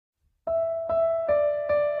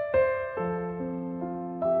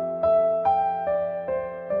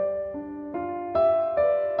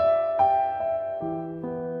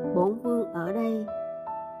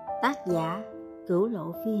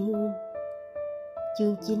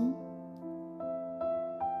Chương 9.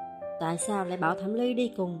 Tại sao lại bảo Thẩm Ly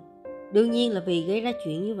đi cùng? Đương nhiên là vì gây ra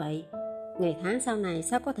chuyện như vậy. Ngày tháng sau này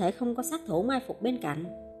sao có thể không có sát thủ mai phục bên cạnh?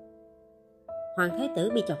 Hoàng thái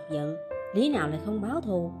tử bị chọc giận, lý nào lại không báo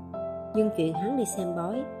thù? Nhưng chuyện hắn đi xem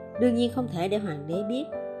bói đương nhiên không thể để hoàng đế biết.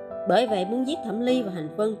 Bởi vậy muốn giết Thẩm Ly và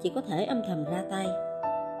Hành Vân chỉ có thể âm thầm ra tay.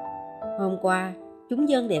 Hôm qua chúng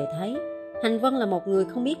dân đều thấy Hành Vân là một người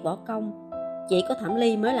không biết võ công, chỉ có Thẩm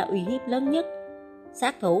Ly mới là uy hiếp lớn nhất.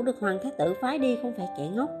 Sát thủ được hoàng thái tử phái đi không phải kẻ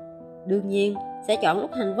ngốc, đương nhiên sẽ chọn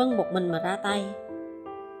lúc Hành Vân một mình mà ra tay.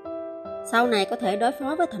 Sau này có thể đối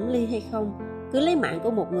phó với Thẩm Ly hay không, cứ lấy mạng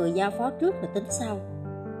của một người giao phó trước rồi tính sau.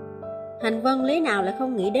 Hành Vân lý nào lại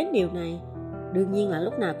không nghĩ đến điều này, đương nhiên là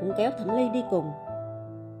lúc nào cũng kéo Thẩm Ly đi cùng.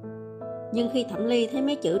 Nhưng khi Thẩm Ly thấy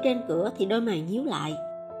mấy chữ trên cửa thì đôi mày nhíu lại.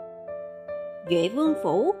 Duệ vương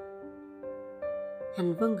phủ.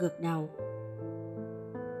 Hành Vân gật đầu.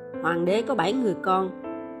 Hoàng đế có 7 người con,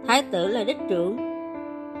 thái tử là đích trưởng,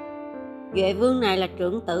 Duệ vương này là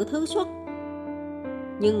trưởng tử thứ xuất.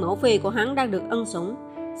 Nhưng mẫu phi của hắn đang được ân sủng,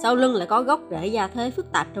 sau lưng lại có gốc rễ gia thế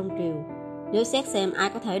phức tạp trong triều. Nếu xét xem ai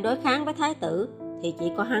có thể đối kháng với thái tử thì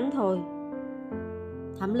chỉ có hắn thôi.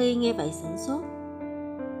 Thẩm Ly nghe vậy sửng sốt.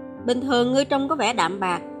 Bình thường ngươi trông có vẻ đạm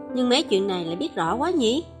bạc, nhưng mấy chuyện này lại biết rõ quá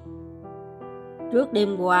nhỉ? Trước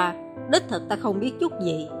đêm qua đích thực ta không biết chút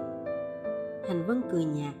gì. Hành Vân cười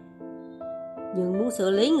nhạt. Nhưng muốn xử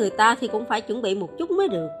lý người ta thì cũng phải chuẩn bị một chút mới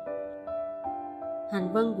được.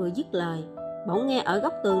 Hành Vân vừa dứt lời, bỗng nghe ở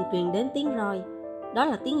góc tường truyền đến tiếng roi. Đó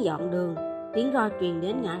là tiếng dọn đường. Tiếng roi truyền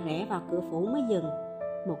đến ngã rẽ vào cửa phủ mới dừng.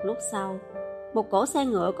 Một lúc sau, một cỗ xe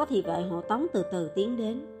ngựa có thị vệ hộ tống từ từ tiến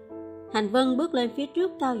đến. Hành Vân bước lên phía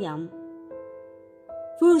trước cao giọng.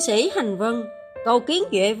 Phương sĩ Hành Vân, cầu kiến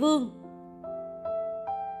Duệ vương.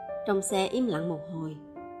 Trong xe im lặng một hồi.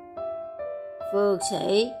 Phương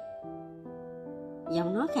sĩ.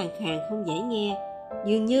 Giọng nói khàn khàn không dễ nghe,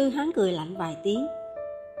 dường như hắn cười lạnh vài tiếng.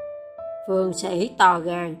 Phương sĩ to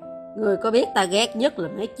gan, người có biết ta ghét nhất là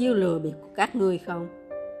mấy chiêu lừa bịp của các ngươi không?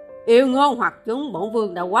 Yêu ngôn hoặc chúng bổn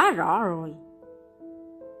vương đã quá rõ rồi.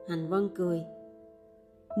 Hành Vân cười.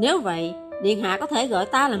 Nếu vậy, điện hạ có thể gọi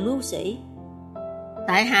ta là mưu sĩ.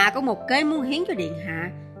 Tại hạ có một kế muốn hiến cho điện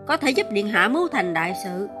hạ, có thể giúp điện hạ mưu thành đại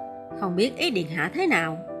sự. Không biết ý điện hạ thế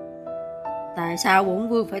nào? Tại sao bổn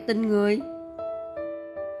vương phải tin ngươi?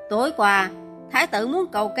 Tối qua thái tử muốn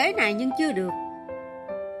cầu kế này nhưng chưa được.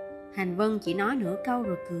 Hành Vân chỉ nói nửa câu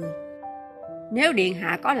rồi cười. Nếu điện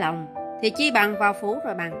hạ có lòng thì chi bằng vào phủ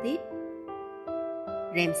rồi bàn tiếp.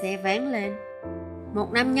 Rèm xe vén lên.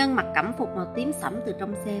 Một nam nhân mặc cẩm phục màu tím sẫm từ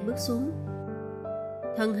trong xe bước xuống.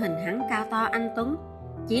 Thân hình hắn cao to anh tuấn,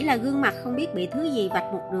 chỉ là gương mặt không biết bị thứ gì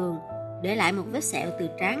vạch một đường, để lại một vết sẹo từ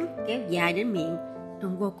trán kéo dài đến miệng,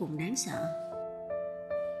 trông vô cùng đáng sợ.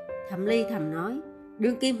 Thẩm Ly thầm nói,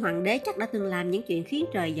 đương kim hoàng đế chắc đã từng làm những chuyện khiến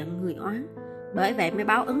trời giận người oán, bởi vậy mới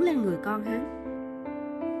báo ứng lên người con hắn.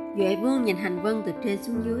 Duệ vương nhìn Hành Vân từ trên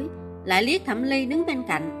xuống dưới, lại liếc Thẩm Ly đứng bên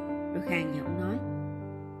cạnh, rồi khàn giọng nói,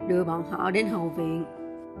 đưa bọn họ đến hậu viện.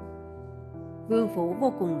 Vương phủ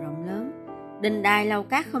vô cùng rộng lớn, đình đài lầu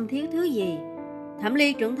cát không thiếu thứ gì. Thẩm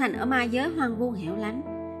Ly trưởng thành ở ma giới hoang vu hẻo lánh,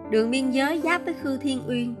 đường biên giới giáp với Khư Thiên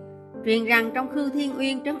Uyên. Truyền rằng trong Khư Thiên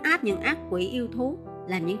Uyên trấn áp những ác quỷ yêu thú,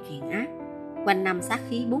 làm những chuyện ác. Quanh năm sát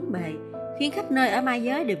khí bốn bề, khiến khắp nơi ở ma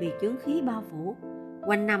giới đều bị chướng khí bao phủ.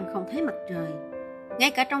 Quanh năm không thấy mặt trời,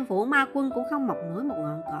 ngay cả trong phủ ma quân cũng không mọc nổi một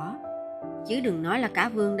ngọn cỏ. Chứ đừng nói là cả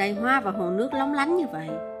vườn đầy hoa và hồ nước lóng lánh như vậy.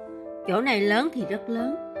 Chỗ này lớn thì rất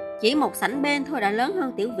lớn, chỉ một sảnh bên thôi đã lớn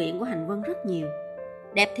hơn tiểu viện của Hành Vân rất nhiều.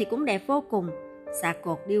 Đẹp thì cũng đẹp vô cùng, xà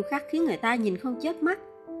cột điêu khắc khiến người ta nhìn không chớp mắt.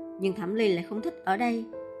 Nhưng Thẩm Ly lại không thích ở đây.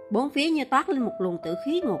 Bốn phía như toát lên một luồng tử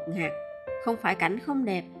khí ngột ngạt. Không phải cảnh không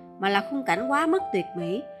đẹp, mà là khung cảnh quá mức tuyệt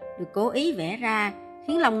mỹ, được cố ý vẽ ra,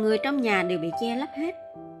 khiến lòng người trong nhà đều bị che lấp hết.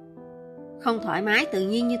 Không thoải mái tự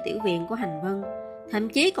nhiên như tiểu viện của Hành Vân, thậm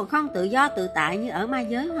chí còn không tự do tự tại như ở ma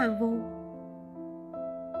giới hoang vu.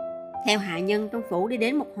 Theo hạ nhân trong phủ đi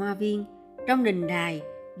đến một hoa viên. Trong đình đài,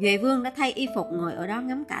 Duệ vương đã thay y phục ngồi ở đó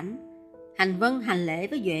ngắm cảnh. Hành Vân hành lễ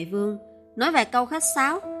với Duệ vương, nói vài câu khách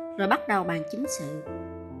sáo, rồi bắt đầu bàn chính sự.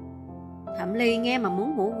 Thẩm Ly nghe mà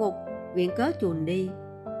muốn ngủ gục, viện cớ chuồn đi.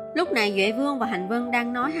 Lúc này Duệ vương và Hành Vân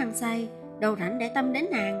đang nói hăng say, đâu rảnh để tâm đến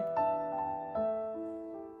nàng.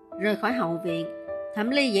 Rời khỏi hậu viện, Thẩm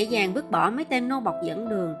Ly dễ dàng vứt bỏ mấy tên nô bộc dẫn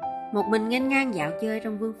đường, một mình nghênh ngang dạo chơi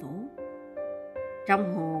trong vương phủ.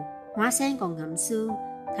 Trong hồ, hoa sen còn ngậm sương.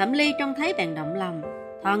 Thẩm Ly trông thấy bèn động lòng,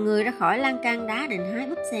 thò người ra khỏi lan can đá định hái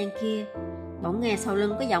búp sen kia. Bỗng nghe sau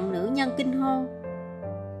lưng có giọng nữ nhân kinh hô.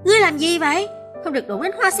 Ngươi làm gì vậy? Không được đụng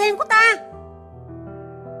đến hoa sen của ta.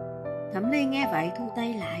 Thẩm Ly nghe vậy thu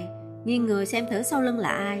tay lại, nghiêng người xem thử sau lưng là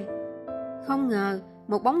ai. Không ngờ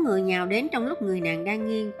một bóng người nhào đến trong lúc người nàng đang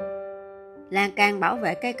nghiêng. Lan can bảo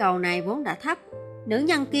vệ cây cầu này vốn đã thấp, nữ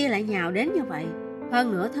nhân kia lại nhào đến như vậy,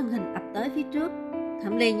 hơn nữa thân hình ập tới phía trước.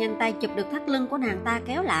 Thẩm Ly nhanh tay chụp được thắt lưng của nàng ta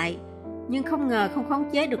kéo lại, nhưng không ngờ không khống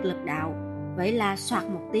chế được lực đạo, vậy là soạt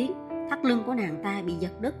một tiếng, thắt lưng của nàng ta bị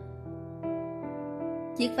giật đứt.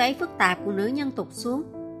 Chiếc váy phức tạp của nữ nhân tụt xuống,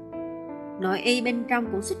 nội y bên trong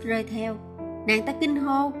cũng suýt rơi theo. Nàng ta kinh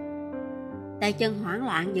hô, tay chân hoảng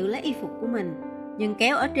loạn giữ lấy y phục của mình, nhưng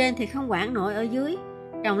kéo ở trên thì không quản nổi ở dưới.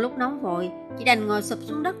 Trong lúc nóng vội, chỉ đành ngồi sụp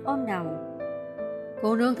xuống đất ôm đầu.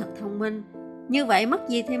 Cô nương thật thông minh, như vậy mất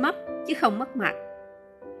gì thì mất, chứ không mất mặt.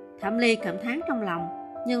 Thẩm Ly cảm thán trong lòng,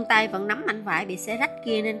 nhưng tay vẫn nắm mảnh vải bị xé rách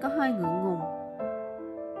kia nên có hơi ngượng ngùng.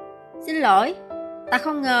 Xin lỗi, ta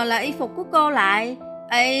không ngờ là y phục của cô lại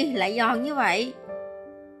giòn như vậy.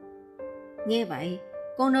 Nghe vậy,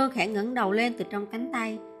 cô nương khẽ ngẩng đầu lên từ trong cánh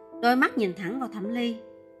tay, đôi mắt nhìn thẳng vào Thẩm Ly.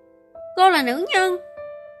 Cô là nữ nhân?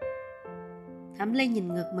 Thẩm Ly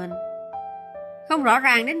nhìn ngực mình. Không rõ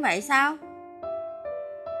ràng đến vậy sao?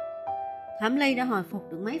 Thẩm Ly đã hồi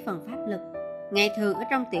phục được mấy phần pháp lực. Ngày thường ở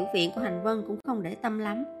trong tiểu viện của Hành Vân cũng không để tâm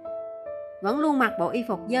lắm, vẫn luôn mặc bộ y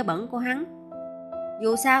phục dơ bẩn của hắn.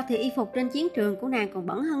 Dù sao thì y phục trên chiến trường của nàng còn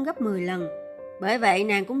bẩn hơn gấp 10 lần, bởi vậy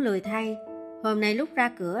nàng cũng lười thay. Hôm nay lúc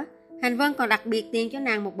ra cửa, Hành Vân còn đặc biệt tiền cho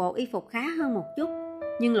nàng một bộ y phục khá hơn một chút,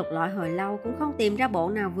 nhưng lục lọi hồi lâu cũng không tìm ra bộ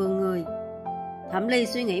nào vừa người. Thẩm Ly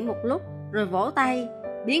suy nghĩ một lúc rồi vỗ tay,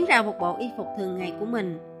 biến ra một bộ y phục thường ngày của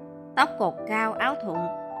mình. Tóc cột cao, áo thụng,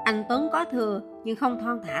 anh tuấn có thừa nhưng không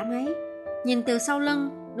thon thả mấy. Nhìn từ sau lưng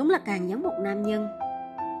đúng là càng giống một nam nhân.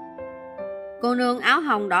 Cô nương áo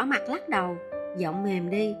hồng đỏ mặt lắc đầu, giọng mềm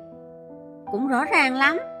đi. Cũng rõ ràng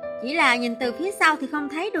lắm, chỉ là nhìn từ phía sau thì không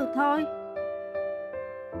thấy được thôi.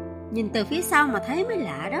 Nhìn từ phía sau mà thấy mới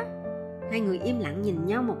lạ đó. Hai người im lặng nhìn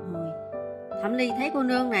nhau một hồi. Thẩm Ly thấy cô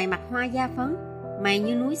nương này mặc hoa da phấn, mày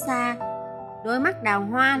như núi xa, đôi mắt đào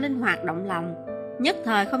hoa linh hoạt động lòng, nhất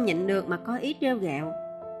thời không nhịn được mà có ý trêu ghẹo.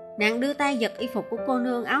 Nàng đưa tay giật y phục của cô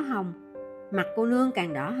nương áo hồng, mặt cô nương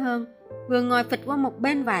càng đỏ hơn, vừa ngồi phịch qua một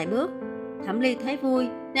bên vài bước. Thẩm Ly thấy vui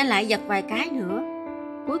nên lại giật vài cái nữa.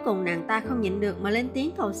 Cuối cùng nàng ta không nhịn được mà lên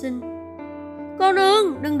tiếng cầu xin. Cô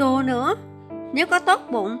nương đừng đùa nữa, nếu có tốt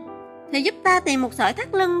bụng thì giúp ta tìm một sợi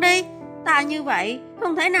thắt lưng đi, ta như vậy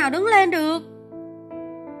không thể nào đứng lên được.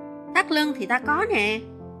 Thắt lưng thì ta có nè.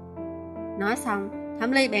 Nói xong,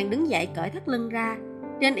 Thẩm Ly bèn đứng dậy cởi thắt lưng ra.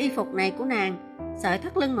 Trên y phục này của nàng, sợi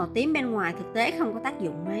thắt lưng màu tím bên ngoài thực tế không có tác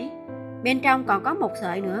dụng mấy, bên trong còn có một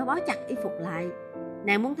sợi nữa bó chặt y phục lại.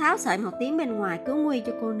 Nàng muốn tháo sợi màu tím bên ngoài cứu nguy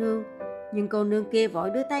cho cô nương, nhưng cô nương kia vội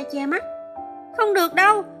đưa tay che mắt. Không được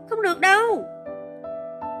đâu, không được đâu.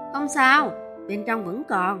 Không sao, bên trong vẫn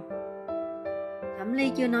còn. Thẩm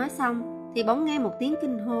Ly chưa nói xong thì bỗng nghe một tiếng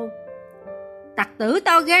kinh hô. Tặc tử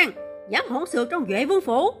to gan, dám hỗn xược trong Duệ Vương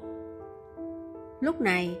phủ. Lúc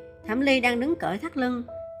này Thẩm Ly đang đứng cởi thắt lưng,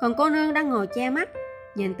 còn cô nương đang ngồi che mắt,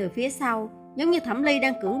 nhìn từ phía sau giống như Thẩm Ly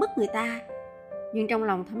đang cưỡng bức người ta. Nhưng trong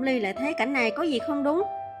lòng Thẩm Ly lại thấy cảnh này có gì không đúng.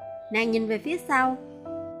 Nàng nhìn về phía sau,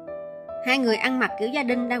 hai người ăn mặc kiểu gia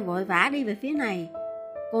đình đang vội vã đi về phía này.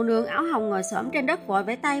 Cô nương áo hồng ngồi xổm trên đất vội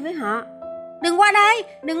vẫy tay với họ. Đừng qua đây,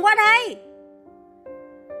 đừng qua đây.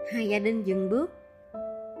 Hai gia đình dừng bước.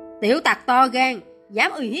 Tiểu tặc to gan,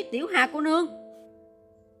 dám uy hiếp tiểu hạ cô nương.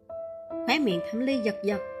 Khóe miệng Thẩm Ly giật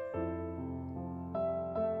giật.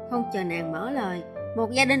 Không chờ nàng mở lời,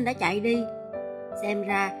 một gia đình đã chạy đi. Xem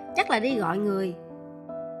ra chắc là đi gọi người.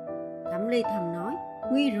 Thẩm Ly thầm nói,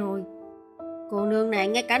 nguy rồi. Cô nương này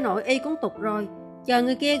ngay cả nội y cũng tục rồi, chờ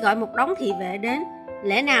người kia gọi một đống thị vệ đến,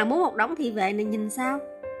 lẽ nào muốn một đống thị vệ này nhìn sao?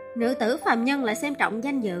 Nữ tử phàm nhân lại xem trọng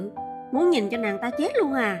danh dự, muốn nhìn cho nàng ta chết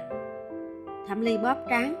luôn à? Thẩm Ly bóp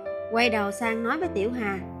trán, quay đầu sang nói với Tiểu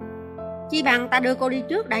Hà. Chi bằng ta đưa cô đi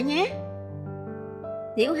trước đã nhé.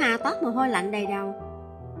 Tiểu Hà toát mồ hôi lạnh đầy đầu.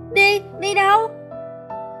 Đi đâu?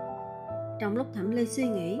 Trong lúc Thẩm Ly suy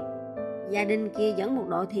nghĩ, gia đình kia dẫn một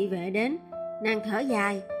đội thị vệ đến. Nàng thở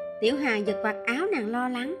dài. Tiểu Hà giật vạt áo nàng lo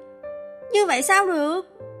lắng. Như vậy sao được?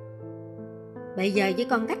 Bây giờ chỉ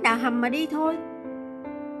còn cách đào hầm mà đi thôi.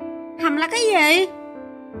 Hầm là cái gì?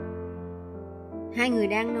 Hai người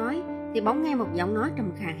đang nói thì bỗng nghe một giọng nói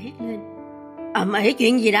trầm khàn hét lên. Ầm ĩ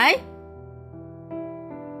chuyện gì đấy?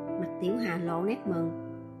 Mặt Tiểu Hà lộ nét mừng,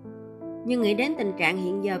 nhưng nghĩ đến tình trạng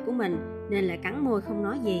hiện giờ của mình nên lại cắn môi không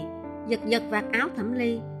nói gì, giật vạt áo Thẩm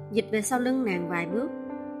Ly, dịch về sau lưng nàng vài bước.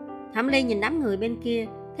 Thẩm Ly nhìn đám người bên kia,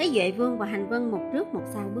 thấy Duệ Vương và Hành Vân một trước một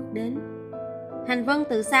sau bước đến. Hành Vân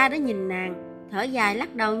từ xa đã nhìn nàng, thở dài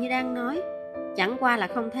lắc đầu như đang nói, chẳng qua là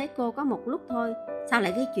không thấy cô có một lúc thôi, sao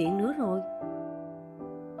lại gây chuyện nữa rồi.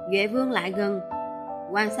 Duệ Vương lại gần,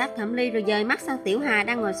 quan sát Thẩm Ly rồi dời mắt sang Tiểu Hà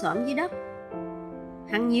đang ngồi xổm dưới đất.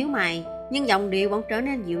 Hắn nhíu mày, nhưng giọng điệu bỗng trở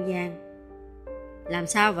nên dịu dàng. Làm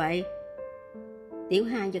sao vậy? Tiểu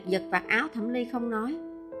Hà giật giật vạt áo Thẩm Ly không nói.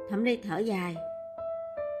 Thẩm Ly thở dài.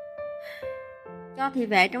 Cho thị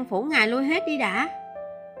vệ trong phủ ngài lui hết đi đã.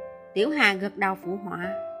 Tiểu Hà gật đầu phụ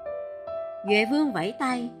họa. Duệ Vương vẫy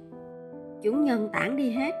tay. Chúng nhân tản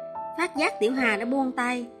đi hết. Phát giác Tiểu Hà đã buông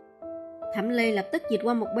tay. Thẩm Ly lập tức dịch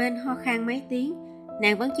qua một bên ho khan mấy tiếng.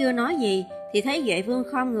 Nàng vẫn chưa nói gì thì thấy Duệ Vương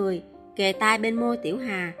khom người, kề tai bên môi Tiểu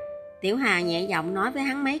Hà. Tiểu Hà nhẹ giọng nói với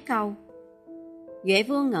hắn mấy câu. Duệ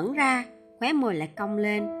Vương ngẩn ra, khóe môi lại cong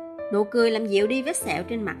lên, nụ cười làm dịu đi vết sẹo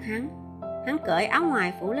trên mặt hắn. Hắn cởi áo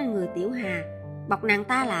ngoài phủ lên người Tiểu Hà, bọc nàng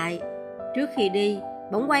ta lại. Trước khi đi,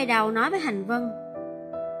 bỗng quay đầu nói với Hành Vân.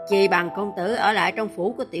 Chi bằng công tử ở lại trong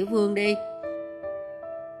phủ của Tiểu Vương đi.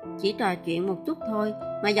 Chỉ trò chuyện một chút thôi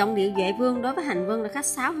mà giọng điệu Duệ Vương đối với Hành Vân đã khách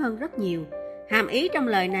sáo hơn rất nhiều. Hàm ý trong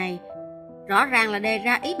lời này rõ ràng là đề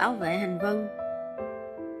ra ý bảo vệ Hành Vân.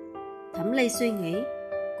 Thẩm Ly suy nghĩ,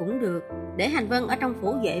 cũng được, để Hành Vân ở trong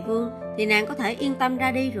phủ Duệ Vương thì nàng có thể yên tâm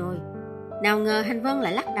ra đi rồi. Nào ngờ Hành Vân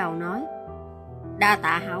lại lắc đầu nói. Đa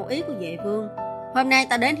tạ hảo ý của Duệ Vương, hôm nay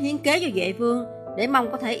ta đến hiến kế cho Duệ Vương để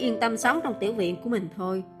mong có thể yên tâm sống trong tiểu viện của mình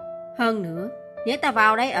thôi. Hơn nữa, nếu ta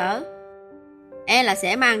vào đây ở, e là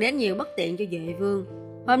sẽ mang đến nhiều bất tiện cho Duệ Vương.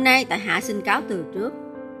 Hôm nay tại hạ xin cáo từ trước.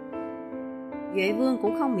 Duệ Vương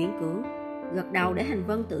cũng không miễn cưỡng, gật đầu để Hành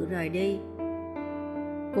Vân tự rời đi.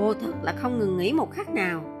 Cô thật là không ngừng nghỉ một khắc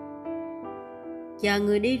nào. Chờ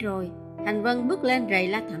người đi rồi, Hành Vân bước lên rầy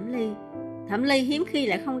la Thẩm Ly. Thẩm Ly hiếm khi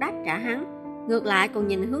lại không đáp trả hắn, ngược lại còn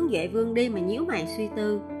nhìn hướng Duệ Vương đi mà nhíu mày suy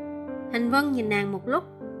tư. Hành Vân nhìn nàng một lúc.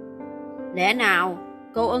 Lẽ nào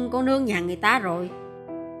cô ưng cô nương nhà người ta rồi?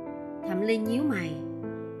 Thẩm Ly nhíu mày.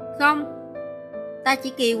 Không, ta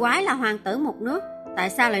chỉ kỳ quái là hoàng tử một nước tại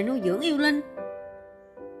sao lại nuôi dưỡng yêu linh.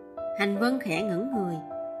 Hành Vân khẽ ngẩn người.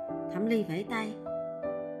 Thẩm Ly vẫy tay.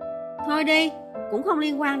 Thôi đi, cũng không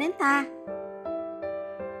liên quan đến ta.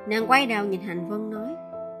 Nàng quay đầu nhìn Hành Vân nói.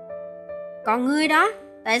 Còn ngươi đó,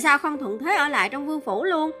 tại sao không thuận thế ở lại trong vương phủ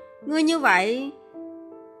luôn? Ngươi như vậy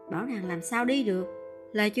bảo nàng làm sao đi được.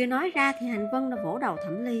 Lời chưa nói ra thì Hành Vân đã vỗ đầu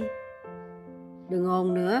Thẩm Ly. Đừng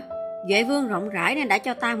ồn nữa, Duệ Vương rộng rãi nên đã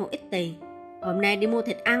cho ta một ít tiền. Hôm nay đi mua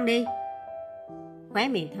thịt ăn đi. Khóe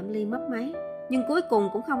miệng Thẩm Ly mấp máy, nhưng cuối cùng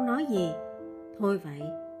cũng không nói gì. Thôi vậy,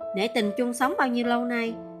 nể tình chung sống bao nhiêu lâu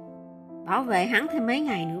nay, bảo vệ hắn thêm mấy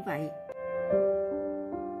ngày nữa vậy.